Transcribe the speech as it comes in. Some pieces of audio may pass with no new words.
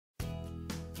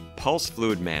Pulse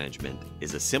Fluid Management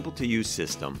is a simple-to-use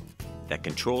system that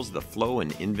controls the flow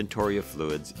and inventory of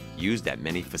fluids used at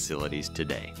many facilities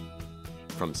today.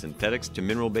 From synthetics to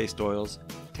mineral-based oils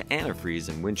to antifreeze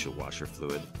and windshield washer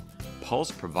fluid,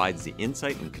 Pulse provides the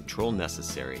insight and control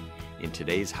necessary in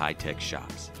today's high-tech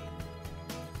shops.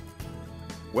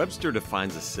 Webster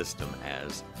defines a system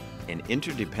as an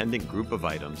interdependent group of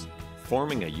items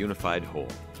forming a unified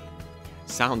whole.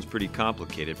 Sounds pretty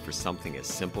complicated for something as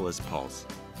simple as Pulse.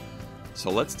 So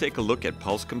let's take a look at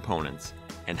Pulse components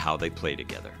and how they play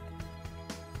together.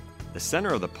 The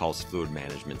center of the Pulse Fluid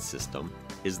Management System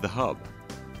is the hub.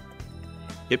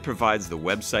 It provides the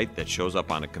website that shows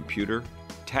up on a computer,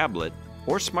 tablet,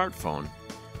 or smartphone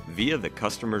via the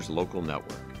customer's local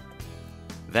network.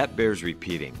 That bears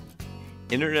repeating.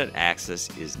 Internet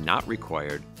access is not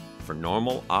required for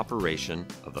normal operation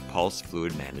of the Pulse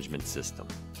Fluid Management System.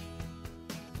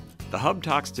 The hub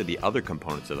talks to the other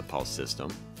components of the Pulse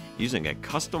system using a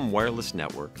custom wireless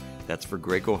network that's for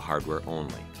Graco hardware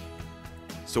only.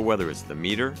 So whether it's the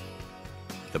meter,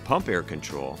 the pump air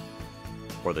control,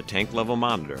 or the tank level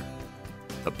monitor,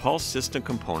 the Pulse system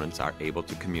components are able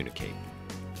to communicate.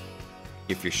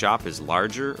 If your shop is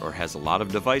larger or has a lot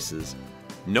of devices,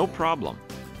 no problem.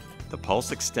 The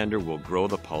Pulse extender will grow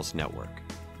the Pulse network.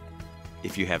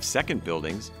 If you have second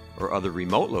buildings or other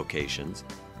remote locations,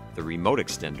 the remote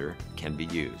extender can be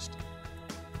used.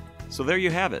 So there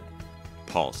you have it,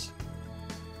 Pulse.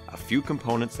 A few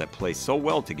components that play so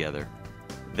well together,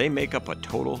 they make up a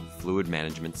total fluid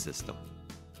management system.